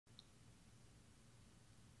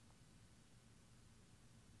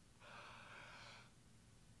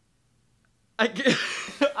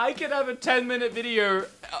I could have a 10-minute video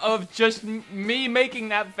of just me making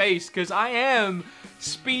that face, because I am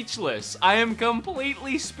speechless. I am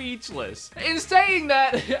completely speechless. In saying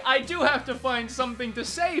that, I do have to find something to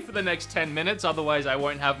say for the next 10 minutes, otherwise I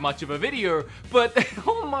won't have much of a video, but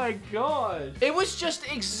oh my god. It was just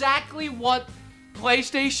exactly what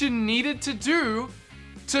PlayStation needed to do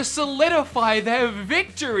to solidify their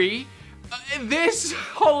victory this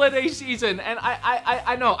holiday season. And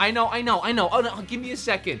I know. Oh no, give me a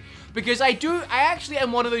second. Because I actually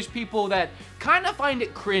am one of those people that kind of find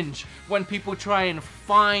it cringe when people try and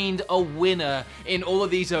find a winner in all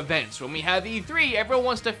of these events. When we have E3, everyone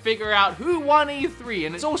wants to figure out who won E3,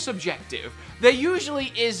 and it's all subjective. There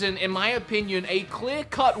usually isn't, in my opinion, a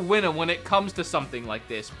clear-cut winner when it comes to something like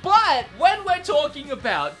this. But when we're talking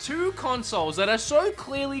about two consoles that are so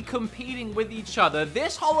clearly competing with each other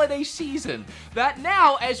this holiday season, that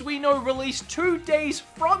now, as we know, released 2 days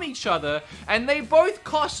from each other, and they both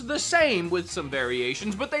cost the same with some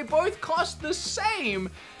variations, but they both cost the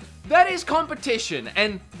same, that is competition,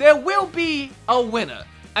 and there will be a winner.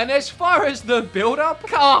 And as far as the build-up,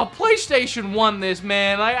 PlayStation won this,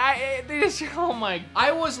 man. Oh my.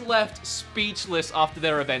 I was left speechless after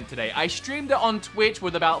their event today. I streamed it on Twitch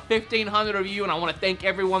with about 1,500 of you, and I want to thank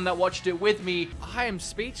everyone that watched it with me. I am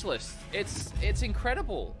speechless. It's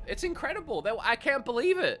incredible. It's incredible. I can't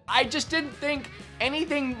believe it. I just didn't think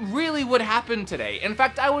anything really would happen today. In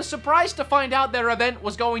fact, I was surprised to find out their event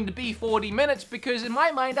was going to be 40 minutes, because in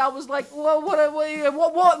my mind, I was like, well,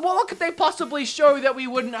 what could they possibly show that we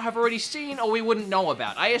wouldn't have already seen or we wouldn't know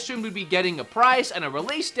about? I assumed we'd be getting a price and a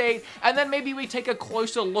release date, and then maybe we take a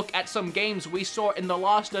closer look at some games we saw in the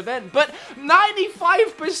last event. But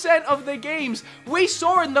 95% of the games we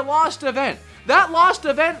saw in the last event. That last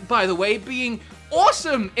event, by the way, being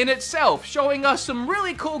awesome in itself, showing us some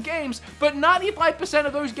really cool games, but 95%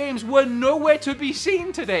 of those games were nowhere to be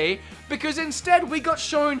seen today, because instead we got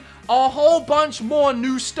shown a whole bunch more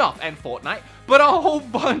new stuff, and Fortnite, but a whole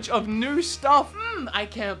bunch of new stuff. I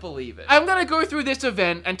can't believe it. I'm gonna go through this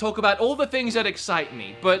event and talk about all the things that excite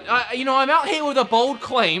me, but you know, I'm out here with a bold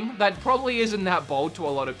claim that probably isn't that bold to a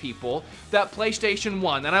lot of people, that PlayStation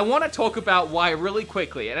won, and I want to talk about why really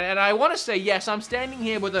quickly. And I want to say, yes, I'm standing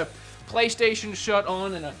here with a PlayStation shirt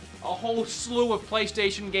on and a whole slew of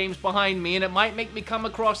PlayStation games behind me, and it might make me come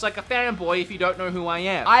across like a fanboy if you don't know who I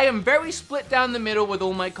am. I am very split down the middle with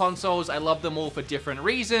all my consoles. I love them all for different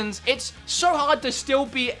reasons. It's so hard to still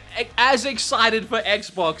be as excited for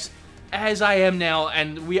Xbox as I am now,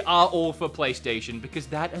 and we are all for PlayStation, because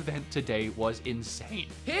that event today was insane.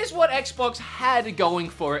 Here's what Xbox had going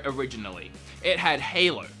for it originally. It had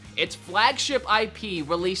Halo, its flagship IP,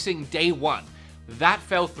 releasing day one. That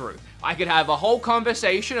fell through. I could have a whole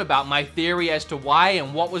conversation about my theory as to why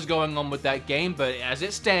and what was going on with that game, but as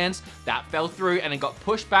it stands, that fell through and it got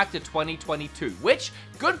pushed back to 2022, which,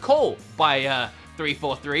 good call by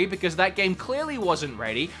 343, because that game clearly wasn't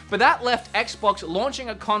ready, but that left Xbox launching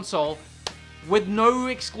a console with no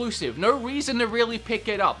exclusive, no reason to really pick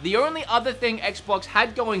it up. The only other thing Xbox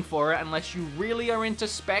had going for it, unless you really are into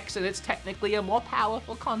specs and it's technically a more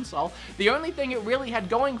powerful console, the only thing it really had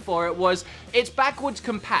going for it was its backwards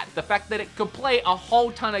compat. The fact that it could play a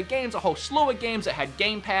whole ton of games, a whole slew of games. It had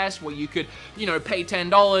Game Pass, where you could, you know, pay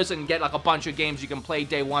 $10 and get like a bunch of games you can play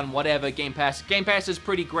day one, whatever. Game Pass is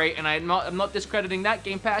pretty great, and I'm not discrediting that.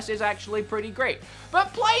 Game Pass is actually pretty great.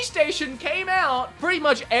 But PlayStation came out, pretty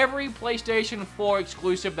much every PlayStation 4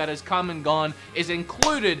 exclusive that has come and gone is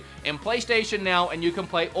included in PlayStation Now, and you can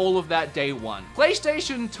play all of that day one.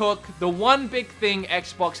 PlayStation took the one big thing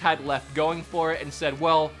Xbox had left going for it and said,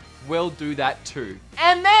 well, we'll do that too.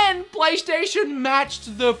 And then PlayStation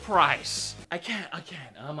matched the price. I can't,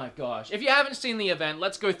 oh my gosh. If you haven't seen the event,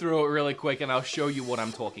 let's go through it really quick and I'll show you what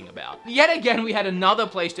I'm talking about. Yet again, we had another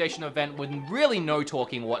PlayStation event with really no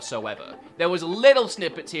talking whatsoever. There was little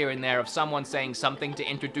snippets here and there of someone saying something to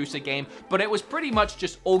introduce a game, but it was pretty much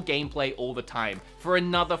just all gameplay all the time for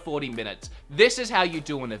another 40 minutes. This is how you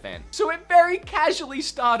do an event. So it very casually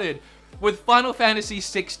started with Final Fantasy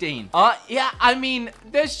 16. Yeah, I mean,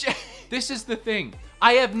 this is the thing.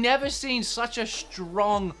 I have never seen such a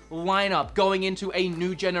strong lineup going into a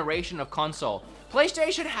new generation of console.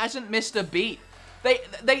 PlayStation hasn't missed a beat.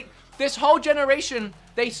 This whole generation,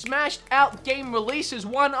 they smashed out game releases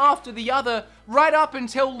one after the other right up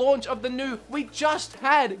until launch of the new. We just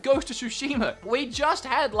had Ghost of Tsushima. We just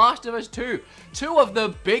had Last of Us 2. Two of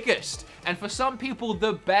the biggest, and for some people,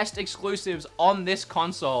 the best exclusives on this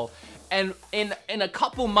console. And in a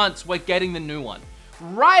couple months, we're getting the new one.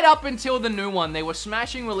 Right up until the new one, they were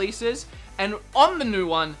smashing releases, and on the new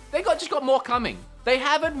one, they just got more coming. They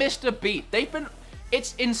haven't missed a beat. They've been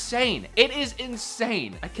It's insane. It is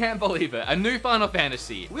insane. I can't believe it. A new Final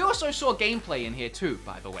Fantasy. We also saw gameplay in here too,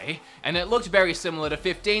 by the way, and it looked very similar to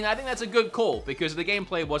 15. I think that's a good call because the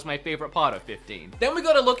gameplay was my favorite part of 15. Then we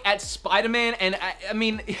got to look at Spider-Man, and I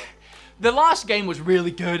mean, the last game was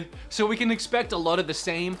really good, so we can expect a lot of the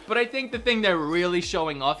same, but I think the thing they're really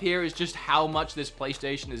showing off here is just how much this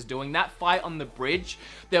PlayStation is doing. That fight on the bridge,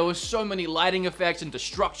 there was so many lighting effects and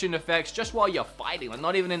destruction effects just while you're fighting, like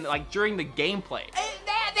not even in, like, during the gameplay. And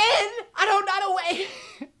then, I don't know way.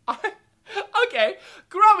 Okay,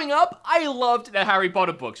 growing up, I loved the Harry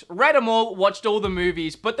Potter books. Read them all, watched all the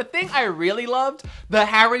movies, but the thing I really loved, the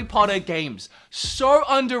Harry Potter games. So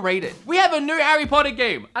underrated. We have a new Harry Potter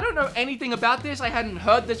game. I don't know anything about this. I hadn't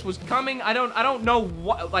heard this was coming. I don't know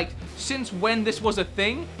what, like, since when this was a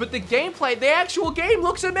thing, but the gameplay, the actual game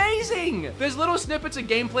looks amazing. There's little snippets of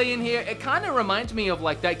gameplay in here. It kind of reminds me of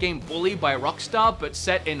like that game Bully by Rockstar, but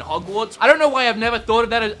set in Hogwarts. I don't know why I've never thought of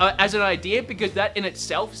that as an idea, because that in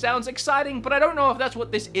itself sounds exciting, but I don't know if that's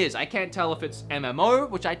what this is. I can't tell if it's MMO,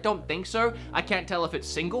 which I don't think so. I can't tell if it's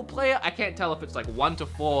single player. I can't tell if it's like 1 to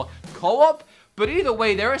 4 co-op. But either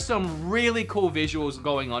way, there are some really cool visuals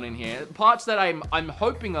going on in here. Parts that I'm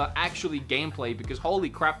hoping are actually gameplay, because holy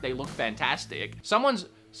crap, they look fantastic. Someone's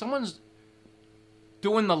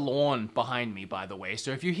doing the lawn behind me, by the way.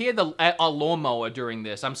 So if you hear a lawnmower during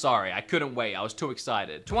this, I'm sorry. I couldn't wait. I was too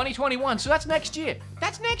excited. 2021, so that's next year.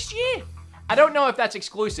 That's next year. I don't know if that's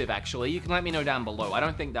exclusive, actually. You can let me know down below. I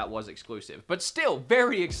don't think that was exclusive, but still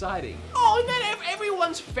very exciting. Oh, and then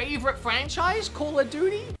everyone's favorite franchise, Call of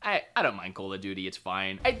Duty? I don't mind Call of Duty, it's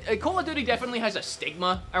fine. Call of Duty definitely has a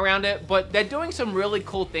stigma around it, but they're doing some really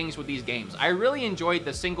cool things with these games. I really enjoyed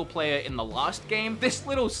the single player in the last game. This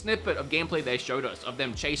little snippet of gameplay they showed us of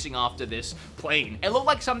them chasing after this plane, it looked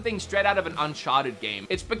like something straight out of an Uncharted game.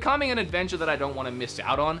 It's becoming an adventure that I don't want to miss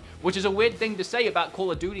out on, which is a weird thing to say about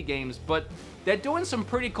Call of Duty games, but they're doing some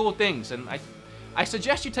pretty cool things, and I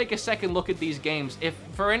suggest you take a second look at these games, if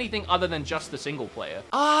for anything other than just the single player.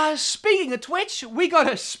 Speaking of Twitch, we got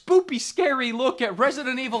a spoopy, scary look at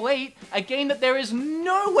Resident Evil 8, a game that there is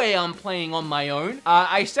no way I'm playing on my own.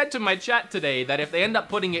 I said to my chat today that if they end up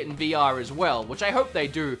putting it in VR as well, which I hope they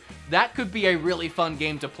do, that could be a really fun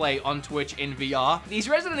game to play on Twitch in VR. These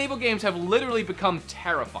Resident Evil games have literally become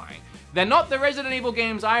terrifying. They're not the Resident Evil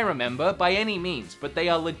games I remember by any means, but they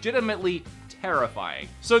are legitimately terrifying.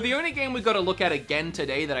 So the only game we got to look at again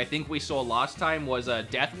today that I think we saw last time was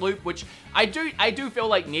Deathloop, which I do feel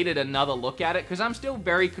like needed another look at it, because I'm still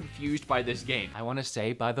very confused by this game. I want to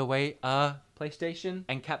say, by the way, PlayStation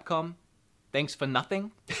and Capcom, thanks for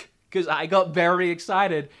nothing, because I got very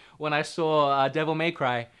excited when I saw Devil May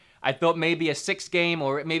Cry. I thought maybe a 6th game,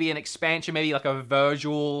 or maybe an expansion, maybe like a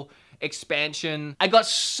virtual expansion. I got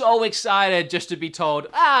so excited just to be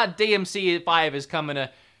told, DMC 5 is coming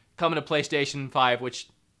to PlayStation 5, which,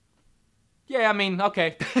 yeah, I mean,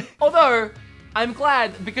 okay. Although, I'm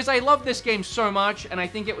glad, because I love this game so much, and I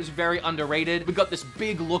think it was very underrated. We got this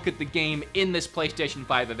big look at the game in this PlayStation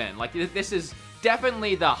 5 event. Like, this is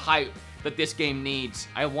definitely the hype that this game needs.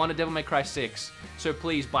 I want a Devil May Cry 6, so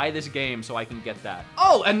please buy this game so I can get that.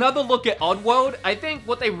 Oh, another look at Oddworld. I think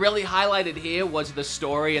what they really highlighted here was the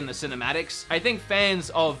story and the cinematics. I think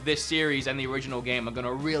fans of this series and the original game are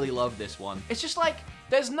gonna really love this one. It's just like,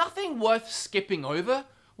 there's nothing worth skipping over.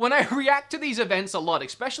 When I react to these events a lot,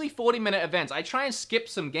 especially 40-minute events, I try and skip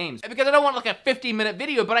some games because I don't want like a 15-minute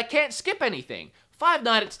video, but I can't skip anything. Five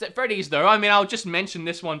Nights at Freddy's though, I mean, I'll just mention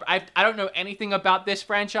this one. I don't know anything about this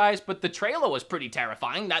franchise, but the trailer was pretty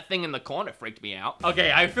terrifying. That thing in the corner freaked me out.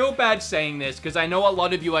 Okay, I feel bad saying this because I know a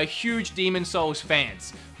lot of you are huge Demon's Souls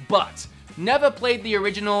fans, but never played the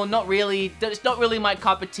original, not really. It's not really my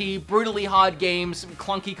cup of tea. Brutally hard games,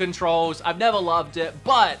 clunky controls. I've never loved it,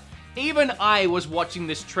 but even I was watching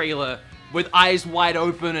this trailer with eyes wide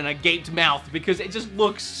open and a gaped mouth because it just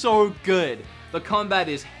looks so good. The combat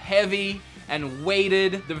is heavy and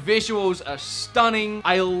weighted. The visuals are stunning.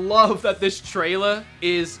 I love that this trailer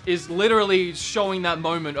is literally showing that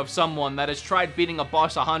moment of someone that has tried beating a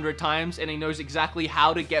boss 100 times and he knows exactly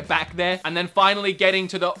how to get back there, and then finally getting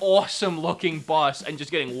to the awesome looking boss and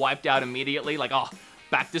just getting wiped out immediately. Like, oh,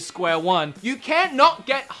 back to square one. You can't not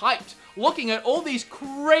get hyped looking at all these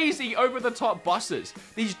crazy over-the-top bosses.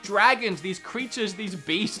 These dragons, these creatures, these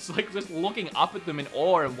beasts, like just looking up at them in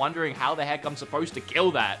awe and wondering how the heck I'm supposed to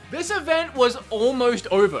kill that. This event was almost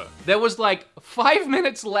over. There was like 5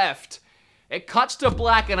 minutes left. It cuts to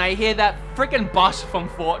black and I hear that freaking boss from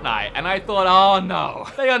Fortnite, and I thought, oh no,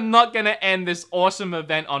 they are not gonna end this awesome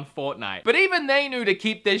event on Fortnite. But even they knew to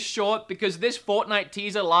keep this short because this Fortnite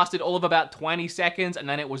teaser lasted all of about 20 seconds and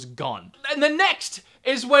then it was gone. And the next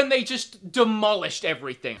is when they just demolished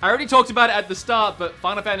everything. I already talked about it at the start, but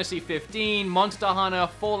Final Fantasy 15, Monster Hunter,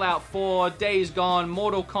 Fallout 4, Days Gone,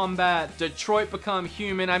 Mortal Kombat, Detroit Become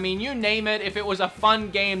Human, I mean, you name it, if it was a fun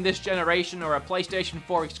game this generation or a PlayStation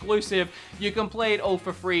 4 exclusive, you can play it all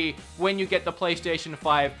for free when you get the PlayStation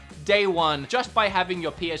 5 day one, just by having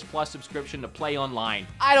your PS Plus subscription to play online.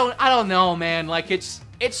 I don't know, man, like, it's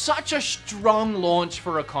such a strong launch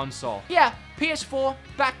for a console. Yeah, PS4,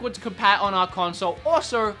 backwards compat on our console.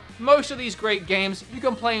 Also, most of these great games, you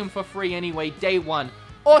can play them for free anyway, day one.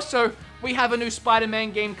 Also, we have a new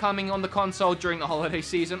Spider-Man game coming on the console during the holiday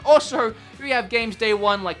season. Also, we have games day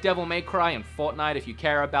one like Devil May Cry and Fortnite if you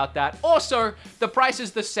care about that. Also, the price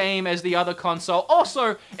is the same as the other console.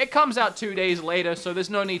 Also, it comes out 2 days later, so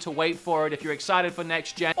there's no need to wait for it if you're excited for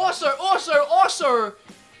next gen. Also,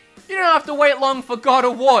 you don't have to wait long for God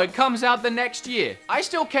of War. It comes out the next year. I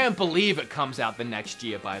still can't believe it comes out the next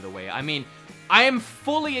year, by the way. I mean, I am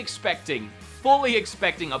fully expecting a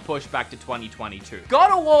pushback to 2022.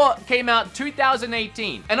 God of War came out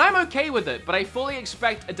 2018, and I'm okay with it, but I fully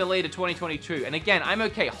expect a delay to 2022. And again, I'm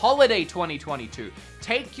okay. Holiday 2022.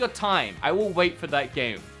 Take your time. I will wait for that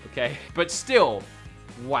game, okay? But still,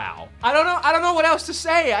 wow. I don't know what else to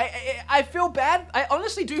say. I feel bad. I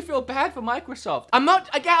honestly do feel bad for Microsoft. I'm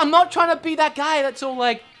not trying to be that guy that's all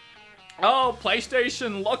like, oh,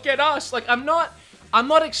 PlayStation, look at us. Like, I'm not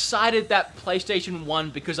excited that PlayStation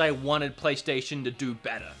won because I wanted PlayStation to do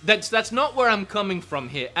better. That's not where I'm coming from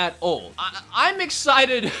here at all. I'm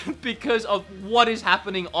excited because of what is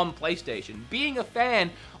happening on PlayStation. Being a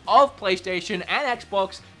fan of PlayStation and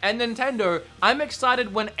Xbox and Nintendo, I'm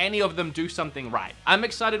excited when any of them do something right. I'm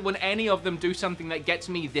excited when any of them do something that gets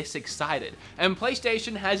me this excited. And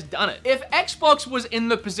PlayStation has done it. If Xbox was in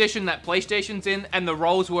the position that PlayStation's in and the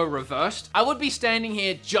roles were reversed, I would be standing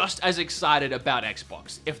here just as excited about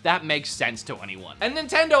Xbox, if that makes sense to anyone. And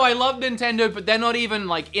Nintendo, I love Nintendo, but they're not even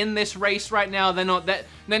like in this race right now. They're not that.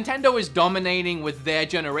 Nintendo is dominating with their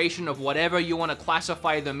generation of whatever you want to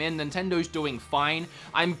classify them in. Nintendo's doing fine.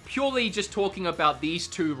 I'm purely just talking about these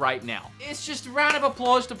two right now. It's just a round of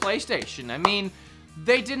applause to PlayStation. I mean,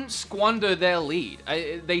 they didn't squander their lead.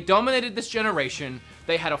 They dominated this generation.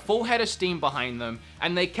 They had a full head of steam behind them,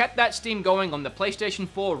 and they kept that steam going on the PlayStation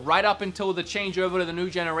 4 right up until the changeover to the new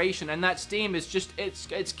generation, and that steam is just,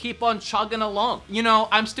 it's keep on chugging along. You know,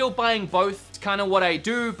 I'm still buying both. It's kind of what I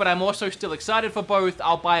do, but I'm also still excited for both.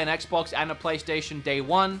 I'll buy an Xbox and a PlayStation day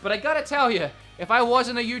one, but I gotta tell you, if I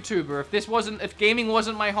wasn't a YouTuber, if gaming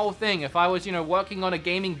wasn't my whole thing, if I was, you know, working on a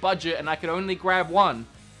gaming budget and I could only grab one,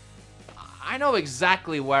 I know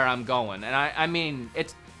exactly where I'm going, and I mean,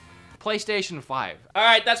 it's PlayStation 5.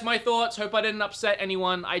 Alright, that's my thoughts. Hope I didn't upset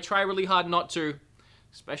anyone. I try really hard not to,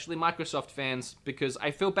 especially Microsoft fans, because I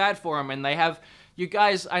feel bad for them, and they have, you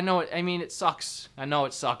guys, I know it, I mean, it sucks. I know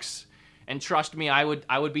it sucks. And trust me, I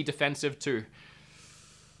would be defensive too.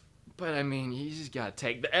 But I mean, you just gotta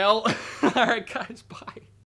take the L. Alright guys, bye.